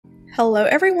Hello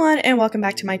everyone and welcome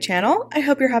back to my channel. I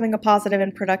hope you're having a positive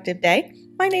and productive day.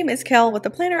 My name is Kel with the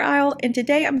Planner Aisle, and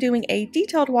today I'm doing a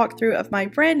detailed walkthrough of my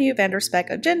brand new VDS Spec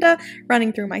agenda,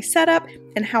 running through my setup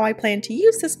and how I plan to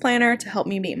use this planner to help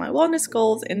me meet my wellness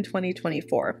goals in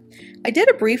 2024. I did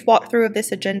a brief walkthrough of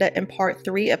this agenda in part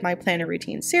 3 of my planner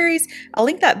routine series. I'll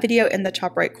link that video in the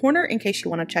top right corner in case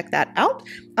you want to check that out.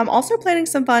 I'm also planning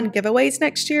some fun giveaways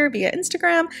next year via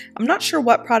Instagram. I'm not sure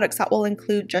what products that will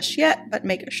include just yet, but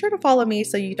make sure to follow me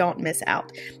so you don't miss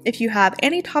out. If you have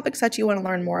any topics that you want to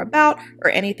learn more about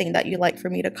or anything that you'd like for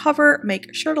me to cover,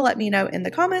 make sure to let me know in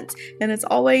the comments. And as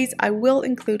always, I will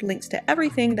include links to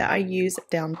everything that I use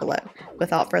down below.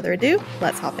 Without further ado,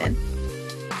 let's hop in.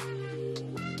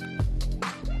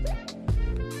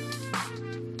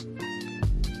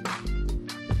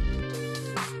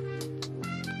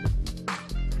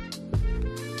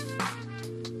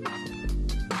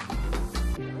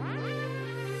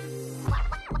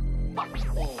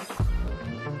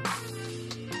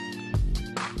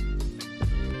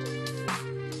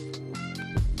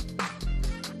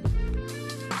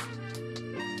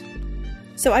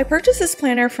 So I purchased this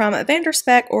planner from VDS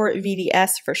Spec, or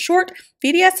VDS for short.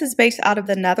 VDS is based out of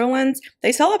the Netherlands.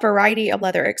 They sell a variety of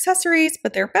leather accessories,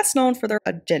 but they're best known for their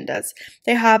agendas.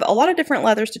 They have a lot of different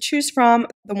leathers to choose from.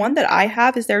 The one that I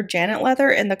have is their Janet leather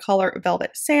in the color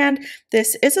Velvet Sand.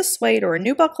 This is a suede or a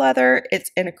nubuck leather.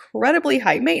 It's incredibly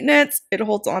high maintenance. It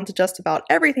holds on to just about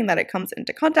everything that it comes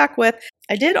into contact with.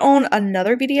 I did own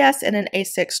another VDS in an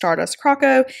A6 Stardust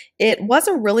Croco. It was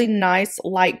a really nice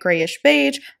light grayish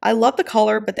beige. I love the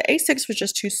color, but the A6 was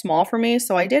just too small for me,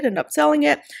 so I did end up selling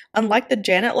it. Unlike the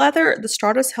Janet leather, the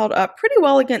Stardust held up pretty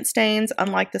well against stains,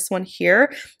 unlike this one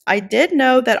here. I did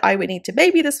know that I would need to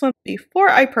baby this one before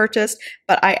I purchased,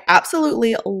 but I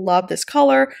absolutely love this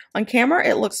color. On camera,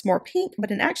 it looks more pink,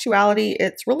 but in actuality,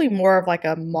 it's really more of like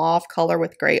a mauve color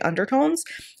with gray undertones.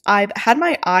 I've had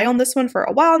my eye on this one for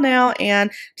a while now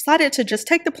and decided to just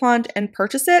take the plunge and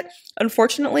purchase it.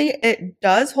 Unfortunately, it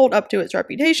does hold up to its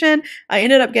reputation. I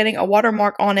ended up getting a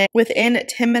watermark on it within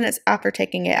 10 minutes after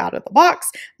taking it out of the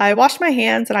box. I washed my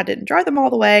hands and I didn't dry them all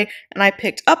the way, and I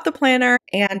picked up the planner,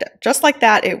 and just like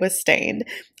that, it was stained.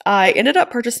 I ended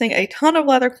up purchasing a ton of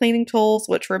leather cleaning tools,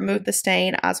 which removed the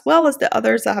stain, as well as the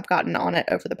others that have gotten on it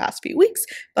over the past few weeks.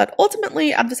 But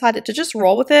ultimately, I've decided to just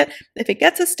roll with it. If it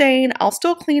gets a stain, I'll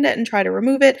still clean it and try to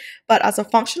remove it. But as a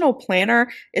functional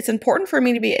planner, it's important for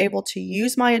me to be able to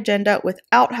use my agenda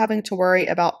without having to worry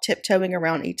about tiptoeing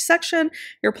around each section.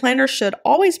 Your planner should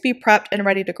always be prepped and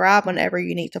ready to grab whenever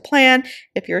you need to plan.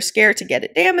 If you're scared to get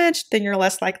it damaged, then you're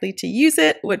less likely to use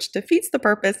it, which defeats the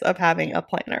purpose of having a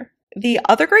planner. The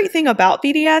other great thing about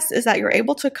VDS is that you're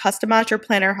able to customize your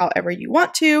planner however you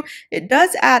want to. It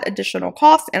does add additional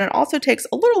costs, and it also takes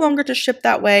a little longer to ship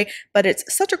that way, but it's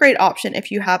such a great option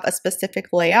if you have a specific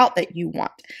layout that you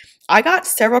want. I got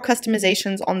several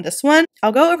customizations on this one.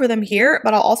 I'll go over them here,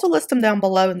 but I'll also list them down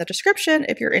below in the description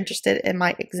if you're interested in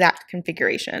my exact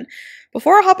configuration.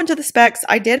 Before I hop into the specs,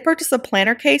 I did purchase a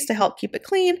planner case to help keep it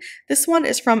clean. This one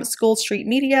is from School Street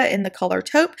Media in the color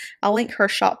taupe. I'll link her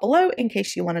shop below in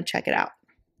case you want to check it out.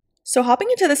 So hopping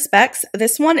into the specs,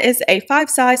 this one is a 5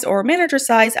 size or manager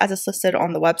size as it's listed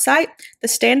on the website. The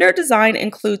standard design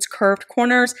includes curved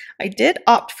corners. I did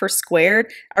opt for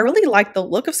squared. I really like the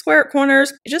look of squared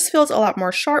corners. It just feels a lot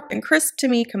more sharp and crisp to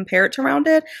me compared to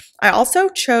rounded. I also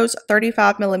chose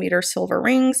 35mm silver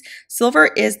rings. Silver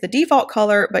is the default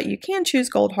color, but you can choose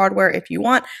gold hardware if you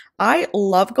want. I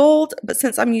love gold, but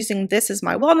since I'm using this as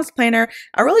my wellness planner,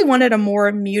 I really wanted a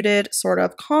more muted, sort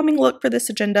of calming look for this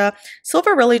agenda.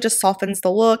 Silver really just softens the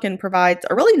look and provides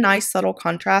a really nice subtle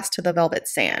contrast to the Velvet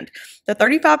Sand. The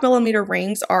 35mm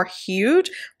rings are huge,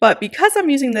 but because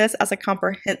I'm using this as a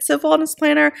comprehensive wellness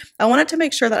planner, I wanted to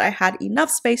make sure that I had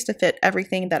enough space to fit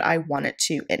everything that I wanted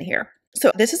to in here. So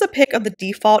this is a pic of the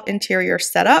default interior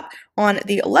setup. On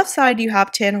the left side, you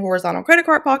have 10 horizontal credit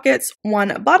card pockets,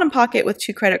 one bottom pocket with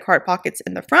 2 credit card pockets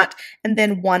in the front, and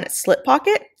then one slip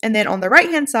pocket. And then on the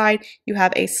right-hand side, you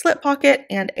have a slip pocket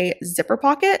and a zipper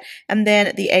pocket. And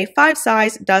then the A5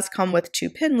 size does come with 2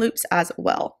 pin loops as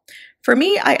well. For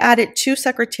me, I added 2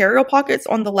 secretarial pockets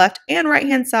on the left and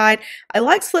right-hand side. I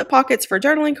like slip pockets for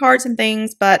journaling cards and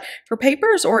things, but for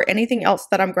papers or anything else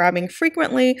that I'm grabbing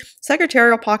frequently,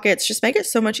 secretarial pockets just make it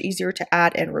so much easier to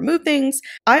add and remove things.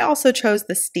 I also chose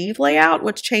the Steve layout,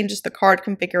 which changes the card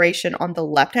configuration on the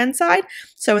left-hand side.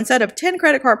 So instead of 10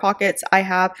 credit card pockets, I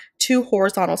have 2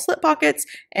 horizontal slip pockets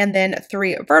and then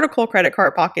 3 vertical credit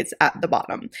card pockets at the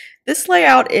bottom. This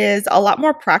layout is a lot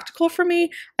more practical for me.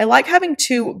 I like having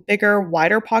two bigger,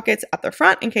 wider pockets at the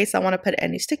front in case I want to put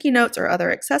any sticky notes or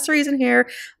other accessories in here.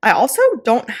 I also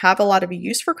don't have a lot of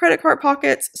use for credit card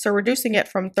pockets, so reducing it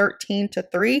from 13 to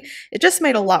 3, it just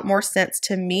made a lot more sense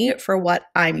to me for what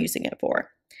I'm using it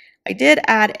for. I did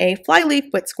add a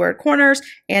flyleaf with squared corners,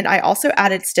 and I also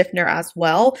added stiffener as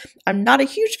well. I'm not a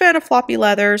huge fan of floppy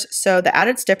leathers, so the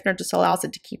added stiffener just allows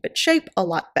it to keep its shape a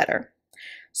lot better.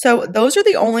 So those are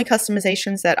the only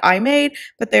customizations that I made,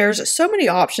 but there's so many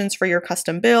options for your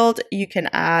custom build. You can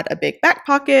add a big back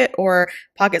pocket or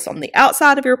pockets on the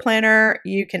outside of your planner.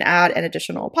 You can add an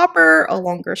additional popper, a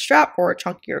longer strap, or a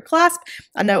chunkier clasp.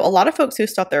 I know a lot of folks who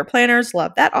stuff their planners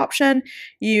love that option.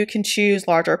 You can choose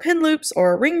larger pin loops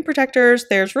or ring protectors.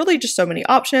 There's really just so many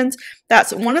options.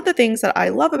 That's one of the things that I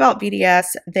love about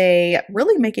VDS. They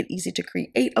really make it easy to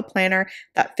create a planner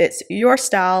that fits your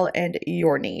style and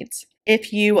your needs.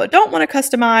 If you don't want to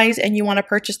customize and you want to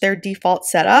purchase their default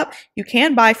setup, you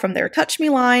can buy from their Touch Me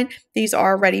line. These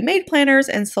are ready-made planners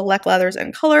in select leathers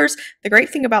and colors. The great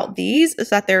thing about these is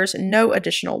that there's no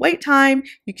additional wait time.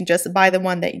 You can just buy the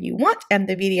one that you want and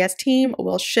the VDS team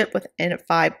will ship within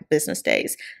 5 business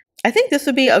days. I think this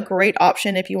would be a great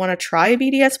option if you want to try a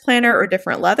VDS planner or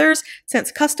different leathers.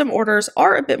 Since custom orders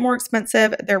are a bit more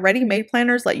expensive, their ready-made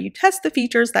planners let you test the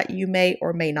features that you may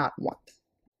or may not want.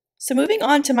 So moving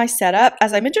on to my setup,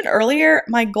 as I mentioned earlier,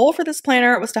 my goal for this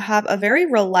planner was to have a very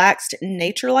relaxed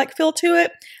nature-like feel to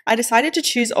it. I decided to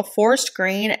choose a forest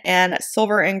green and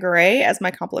silver and gray as my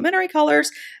complementary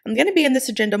colors. I'm going to be in this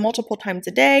agenda multiple times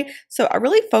a day, so I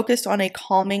really focused on a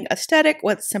calming aesthetic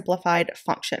with simplified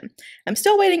function. I'm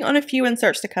still waiting on a few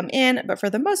inserts to come in, but for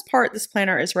the most part, this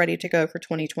planner is ready to go for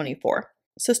 2024.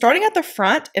 So starting at the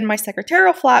front, in my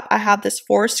Secretarial flap, I have this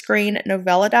forest green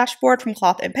novella dashboard from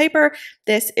Cloth and Paper.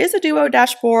 This is a duo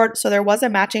dashboard, so there was a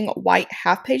matching white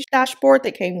half-page dashboard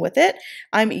that came with it.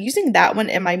 I'm using that one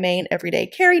in my main everyday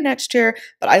carry next year,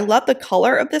 but I love the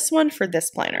color of this one for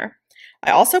this planner. I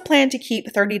also plan to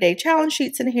keep 30-day challenge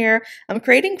sheets in here. I'm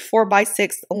creating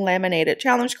 4x6 laminated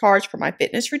challenge cards for my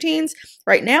fitness routines.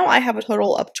 Right now I have a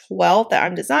total of 12 that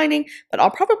I'm designing, but I'll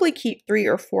probably keep 3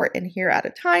 or 4 in here at a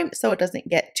time so it doesn't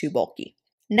get too bulky.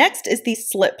 Next is the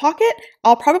slip pocket.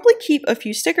 I'll probably keep a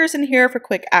few stickers in here for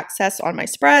quick access on my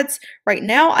spreads. Right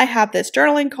now I have this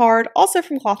journaling card, also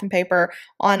from Cloth and Paper.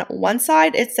 On one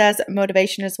side it says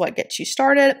motivation is what gets you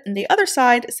started, and the other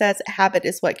side says habit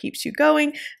is what keeps you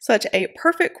going. Such a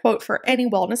perfect quote for any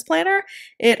wellness planner.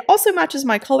 It also matches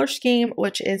my color scheme,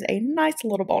 which is a nice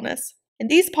little bonus. In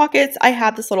these pockets, I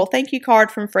have this little thank you card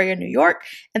from Freya, New York,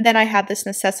 and then I have this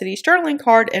necessities journaling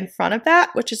card in front of that,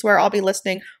 which is where I'll be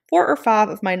listing 4 or 5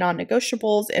 of my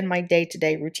non-negotiables in my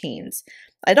day-to-day routines.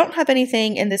 I don't have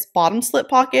anything in this bottom slip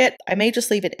pocket. I may just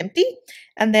leave it empty.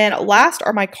 And then last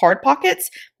are my card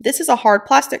pockets. This is a hard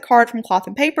plastic card from Cloth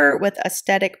and Paper with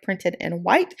aesthetic printed in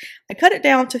white. I cut it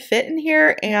down to fit in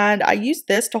here, and I use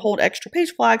this to hold extra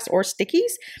page flags or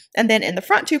stickies. And then in the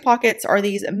front 2 pockets are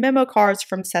these memo cards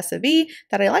from Cessa V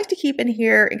that I like to keep in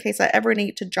here in case I ever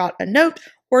need to jot a note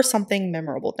or something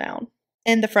memorable down.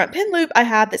 In the front pin loop, I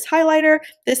have this highlighter.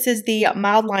 This is the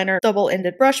mild liner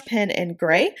double-ended brush pen in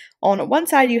gray. On one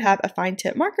side, you have a fine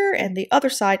tip marker, and the other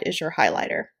side is your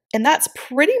highlighter. And that's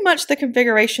pretty much the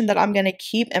configuration that I'm going to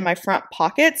keep in my front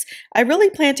pockets. I really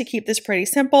plan to keep this pretty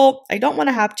simple. I don't want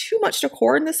to have too much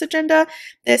decor in this agenda.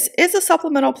 This is a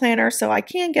supplemental planner, so I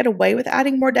can get away with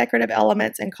adding more decorative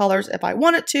elements and colors if I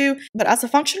wanted to. But as a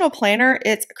functional planner,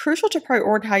 it's crucial to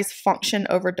prioritize function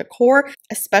over decor,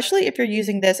 especially if you're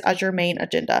using this as your main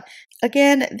agenda.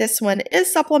 Again, this one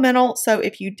is supplemental, so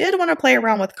if you did want to play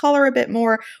around with color a bit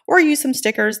more or use some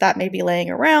stickers that may be laying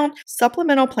around,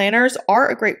 supplemental planners are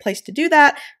a great place to do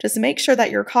that. Just make sure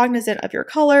that you're cognizant of your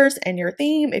colors and your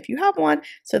theme if you have one,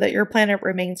 so that your planner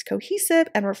remains cohesive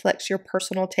and reflects your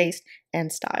personal taste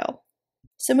and style.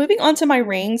 So moving on to my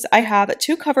rings, I have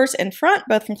 2 covers in front,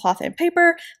 both from Cloth and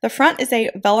Paper. The front is a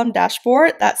vellum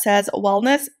dashboard that says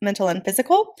wellness, mental and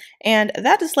physical, and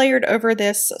that is layered over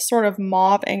this sort of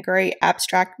mauve and gray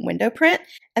abstract window print.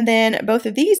 And then both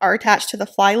of these are attached to the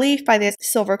Flyleaf by this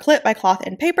silver clip by Cloth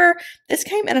and Paper. This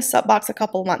came in a sub box a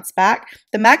couple months back.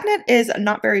 The magnet is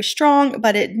not very strong,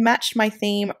 but it matched my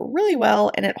theme really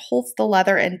well, and it holds the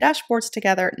leather and dashboards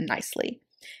together nicely.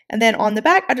 And then on the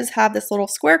back, I just have this little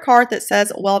square card that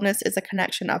says wellness is a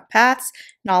connection of paths,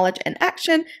 knowledge, and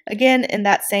action, again in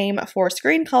that same forest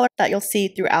green color that you'll see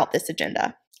throughout this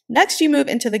agenda. Next, you move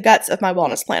into the guts of my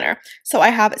wellness planner. So I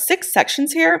have 6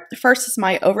 sections here. The first is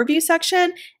my overview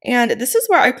section, and this is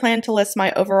where I plan to list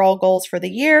my overall goals for the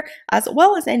year, as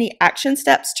well as any action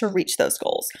steps to reach those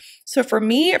goals. So for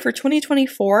me, for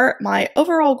 2024, my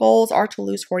overall goals are to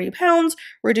lose 40 pounds,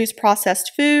 reduce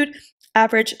processed food,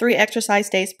 average 3 exercise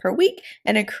days per week,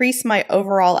 and increase my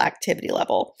overall activity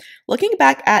level. Looking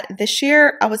back at this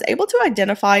year, I was able to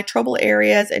identify trouble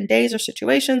areas and days or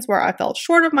situations where I fell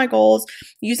short of my goals.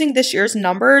 Using this year's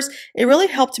numbers, it really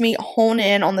helped me hone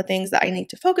in on the things that I need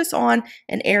to focus on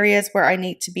and areas where I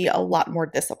need to be a lot more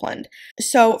disciplined.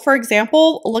 So, for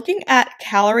example, looking at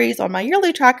calories on my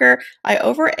yearly tracker, I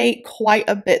overate quite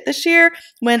a bit this year.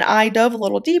 When I dove a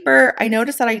little deeper, I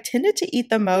noticed that I tended to eat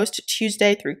the most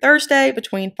Tuesday through Thursday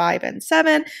between 5 and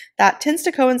 7. That tends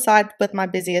to coincide with my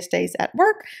busiest days at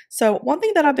work. So one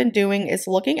thing that I've been doing is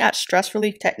looking at stress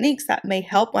relief techniques that may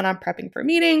help when I'm prepping for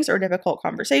meetings or difficult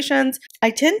conversations. I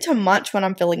tend to munch when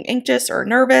I'm feeling anxious or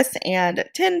nervous, and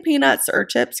 10 peanuts or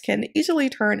chips can easily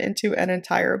turn into an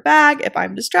entire bag if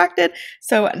I'm distracted.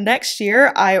 So next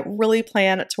year, I really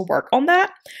plan to work on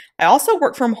that. I also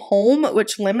work from home,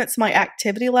 which limits my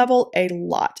activity level a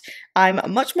lot. I'm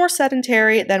much more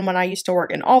sedentary than when I used to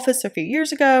work in office a few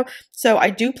years ago, so I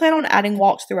do plan on adding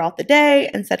walks throughout the day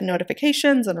and setting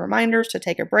notifications and reminders to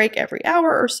take a break every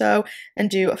hour or so and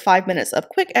do 5 minutes of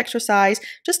quick exercise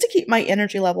just to keep my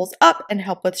energy levels up and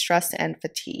help with stress and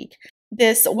fatigue.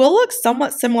 This will look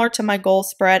somewhat similar to my goal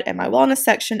spread and my wellness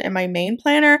section in my main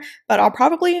planner, but I'll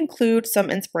probably include some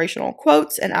inspirational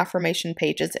quotes and affirmation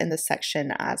pages in this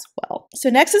section as well. So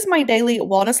next is my daily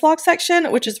wellness log section,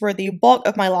 which is where the bulk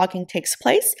of my logging takes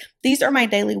place. These are my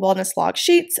daily wellness log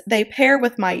sheets. They pair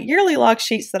with my yearly log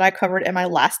sheets that I covered in my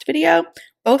last video.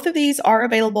 Both of these are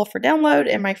available for download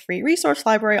in my free resource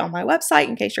library on my website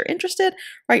in case you're interested.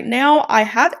 Right now, I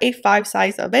have a 5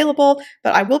 size available,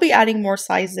 but I will be adding more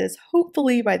sizes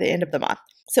hopefully by the end of the month.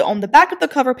 So on the back of the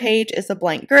cover page is a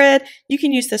blank grid. You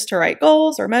can use this to write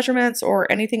goals or measurements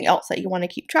or anything else that you want to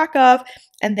keep track of.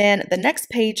 And then the next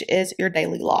page is your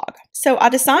daily log. So I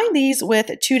designed these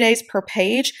with 2 days per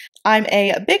page. I'm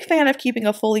a big fan of keeping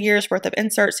a full year's worth of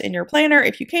inserts in your planner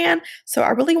if you can, so I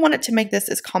really wanted to make this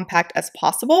as compact as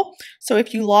possible. So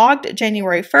if you logged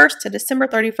January 1st to December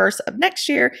 31st of next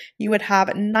year, you would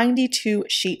have 92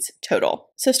 sheets total.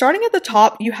 So starting at the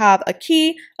top, you have a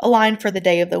key, a line for the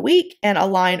day of the week, and a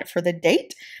line for the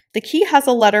date. The key has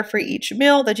a letter for each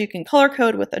meal that you can color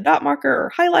code with a dot marker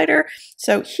or highlighter.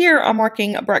 So here I'm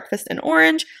marking breakfast in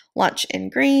orange, lunch in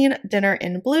green, dinner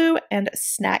in blue, and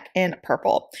snack in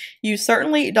purple. You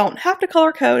certainly don't have to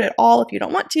color code at all if you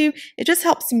don't want to. It just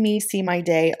helps me see my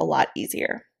day a lot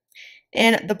easier.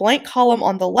 In the blank column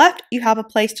on the left, you have a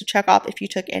place to check off if you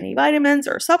took any vitamins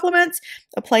or supplements,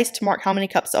 a place to mark how many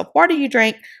cups of water you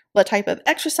drank, what type of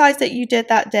exercise that you did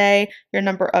that day, your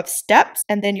number of steps,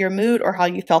 and then your mood or how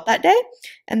you felt that day.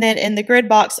 And then in the grid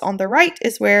box on the right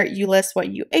is where you list what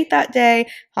you ate that day,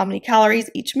 how many calories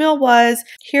each meal was.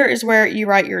 Here is where you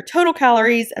write your total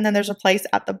calories, and then there's a place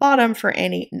at the bottom for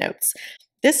any notes.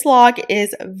 This log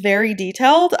is very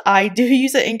detailed. I do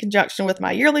use it in conjunction with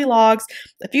my yearly logs.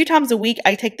 A few times a week,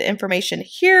 I take the information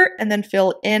here and then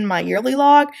fill in my yearly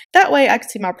log. That way I can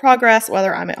see my progress,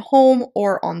 whether I'm at home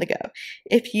or on the go.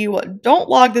 If you don't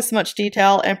log this much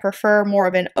detail and prefer more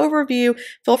of an overview,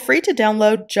 feel free to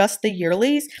download just the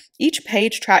yearlies. Each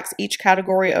page tracks each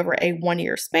category over a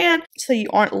 1-year span, so you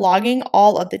aren't logging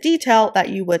all of the detail that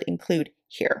you would include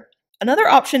here. Another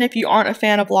option if you aren't a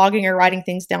fan of logging or writing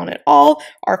things down at all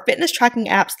are fitness tracking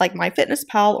apps like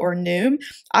MyFitnessPal or Noom.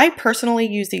 I personally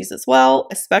use these as well,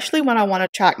 especially when I want to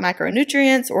track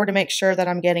macronutrients or to make sure that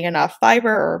I'm getting enough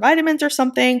fiber or vitamins or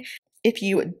something. If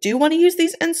you do want to use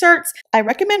these inserts, I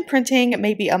recommend printing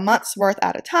maybe a month's worth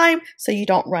at a time so you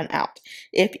don't run out.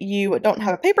 If you don't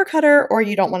have a paper cutter or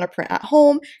you don't want to print at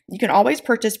home, you can always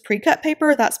purchase pre-cut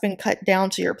paper that's been cut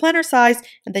down to your planner size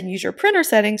and then use your printer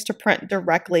settings to print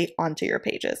directly onto your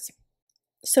pages.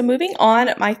 So moving on,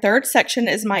 my third section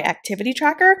is my activity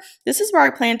tracker. This is where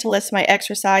I plan to list my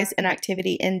exercise and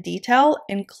activity in detail,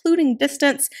 including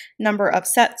distance, number of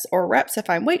sets or reps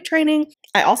if I'm weight training.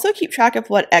 I also keep track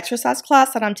of what exercise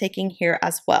class that I'm taking here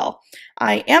as well.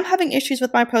 I am having issues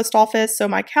with my post office, so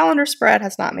my calendar spread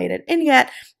has not made it in yet,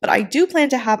 but I do plan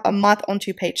to have a month on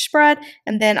 2-page spread,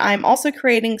 and then I'm also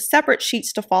creating separate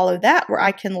sheets to follow that where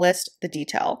I can list the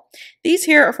detail. These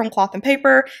here are from Cloth and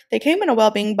Paper. They came in a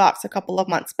well-being box a couple of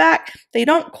months back. They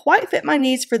don't quite fit my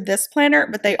needs for this planner,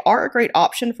 but they are a great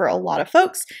option for a lot of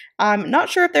folks. I'm not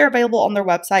sure if they're available on their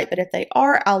website, but if they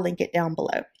are, I'll link it down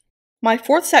below. My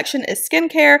fourth section is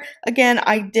skincare. Again,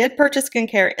 I did purchase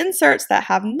skincare inserts that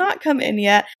have not come in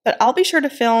yet, but I'll be sure to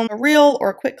film a reel or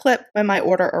a quick clip when my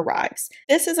order arrives.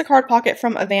 This is a card pocket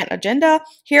from Avant Agenda.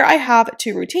 Here I have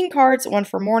 2 routine cards, one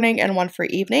for morning and one for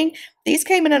evening. These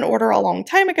came in an order a long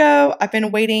time ago. I've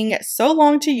been waiting so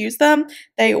long to use them.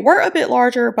 They were a bit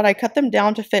larger, but I cut them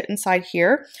down to fit inside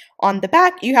here. On the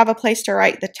back, you have a place to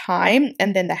write the time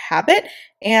and then the habit.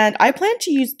 And I plan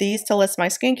to use these to list my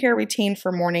skincare routine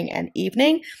for morning and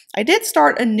evening. I did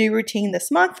start a new routine this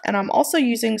month, and I'm also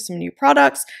using some new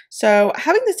products. So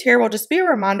having this here will just be a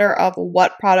reminder of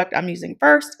what product I'm using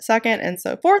first, second, and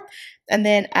so forth. And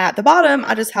then at the bottom,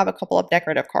 I just have a couple of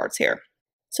decorative cards here.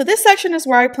 So this section is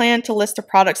where I plan to list the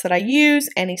products that I use,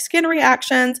 any skin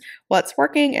reactions, what's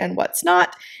working and what's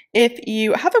not. If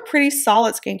you have a pretty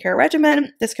solid skincare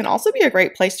regimen, this can also be a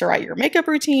great place to write your makeup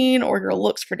routine or your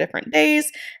looks for different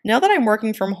days. Now that I'm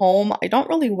working from home, I don't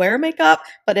really wear makeup,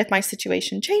 but if my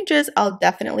situation changes, I'll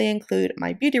definitely include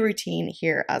my beauty routine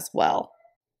here as well.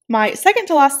 My second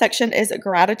to last section is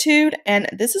gratitude, and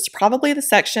this is probably the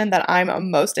section that I'm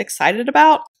most excited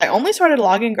about. I only started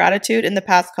logging gratitude in the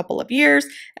past couple of years,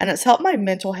 and it's helped my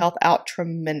mental health out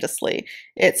tremendously.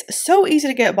 It's so easy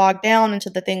to get bogged down into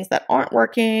the things that aren't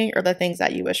working or the things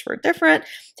that you wish were different.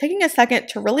 Taking a second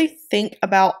to really think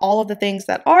about all of the things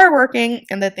that are working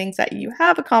and the things that you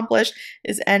have accomplished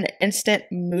is an instant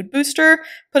mood booster.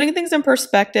 Putting things in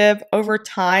perspective over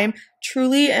time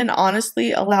truly and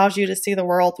honestly allows you to see the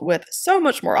world with so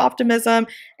much more optimism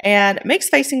and makes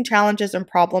facing challenges and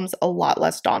problems a lot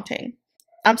less daunting.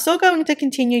 I'm still going to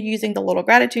continue using the little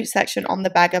gratitude section on the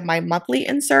back of my monthly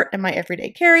insert and my everyday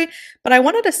carry, but I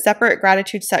wanted a separate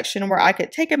gratitude section where I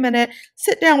could take a minute,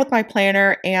 sit down with my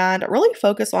planner, and really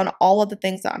focus on all of the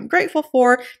things that I'm grateful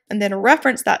for, and then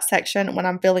reference that section when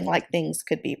I'm feeling like things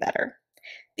could be better.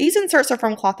 These inserts are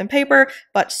from Cloth and Paper,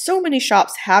 but so many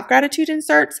shops have gratitude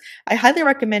inserts. I highly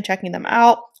recommend checking them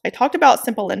out. I talked about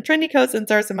simple and trendy codes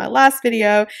inserts in my last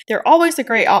video. They're always a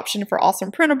great option for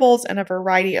awesome printables and a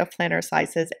variety of planner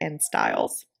sizes and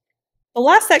styles. The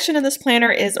last section in this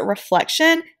planner is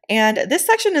reflection, and this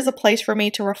section is a place for me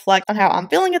to reflect on how I'm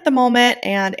feeling at the moment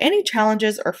and any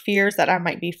challenges or fears that I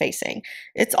might be facing.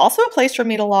 It's also a place for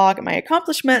me to log my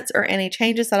accomplishments or any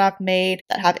changes that I've made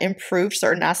that have improved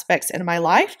certain aspects in my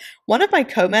life. One of my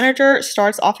co-managers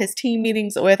starts off his team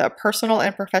meetings with a personal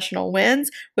and professional wins,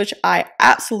 which I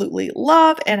absolutely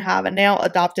love and have now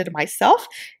adopted myself.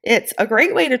 It's a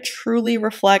great way to truly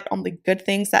reflect on the good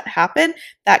things that happen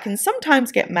that can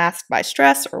sometimes get masked by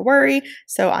stress or worry,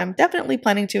 so I'm definitely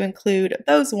planning to include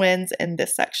those wins in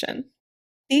this section.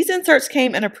 These inserts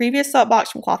came in a previous sub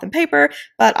box from Cloth and Paper,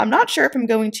 but I'm not sure if I'm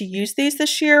going to use these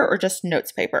this year or just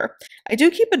notes paper. I do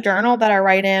keep a journal that I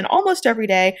write in almost every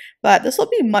day, but this will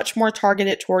be much more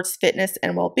targeted towards fitness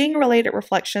and well-being related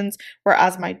reflections,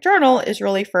 whereas my journal is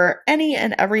really for any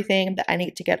and everything that I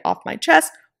need to get off my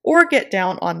chest or get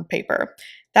down on paper.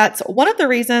 That's one of the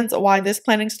reasons why this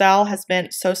planning style has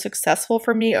been so successful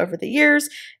for me over the years.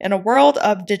 In a world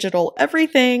of digital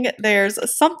everything, there's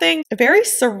something very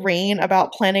serene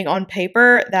about planning on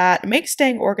paper that makes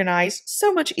staying organized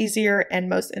so much easier and,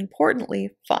 most importantly,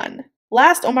 fun.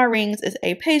 Last on my rings is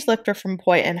a page lifter from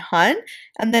Poi & Hun,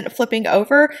 and then flipping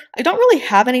over, I don't really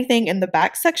have anything in the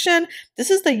back section.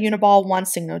 This is the Uniball 1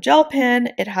 Signo Gel pen.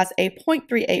 It has a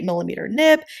 0.38mm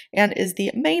nib and is the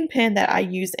main pen that I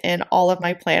use in all of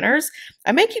my planners.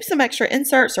 I may keep some extra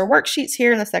inserts or worksheets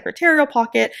here in the Secretarial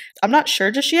pocket. I'm not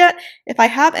sure just yet. If I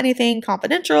have anything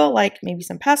confidential, like maybe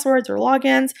some passwords or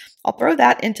logins, I'll throw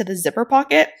that into the zipper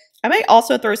pocket. I may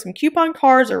also throw some coupon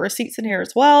cards or receipts in here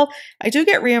as well. I do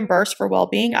get reimbursed for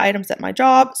well-being items at my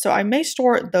job, so I may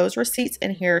store those receipts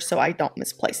in here so I don't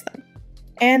misplace them.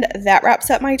 And that wraps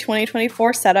up my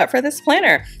 2024 setup for this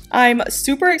planner. I'm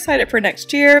super excited for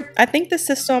next year. I think this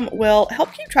system will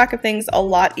help keep track of things a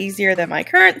lot easier than my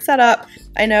current setup.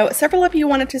 I know several of you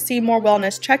wanted to see more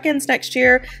wellness check-ins next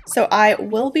year, so I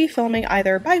will be filming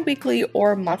either bi-weekly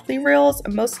or monthly reels,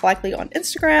 most likely on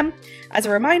Instagram. As a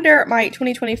reminder, my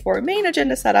 2024 main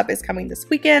agenda setup is coming this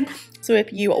weekend, so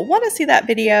if you want to see that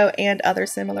video and other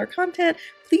similar content,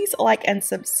 please like and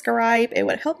subscribe. It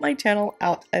would help my channel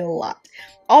out a lot.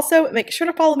 Also, make sure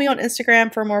to follow me on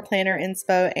Instagram for more planner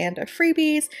inspo and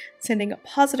freebies. Sending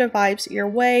positive vibes your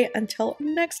way. Until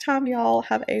next time, y'all,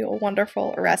 have a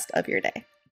wonderful rest of your day.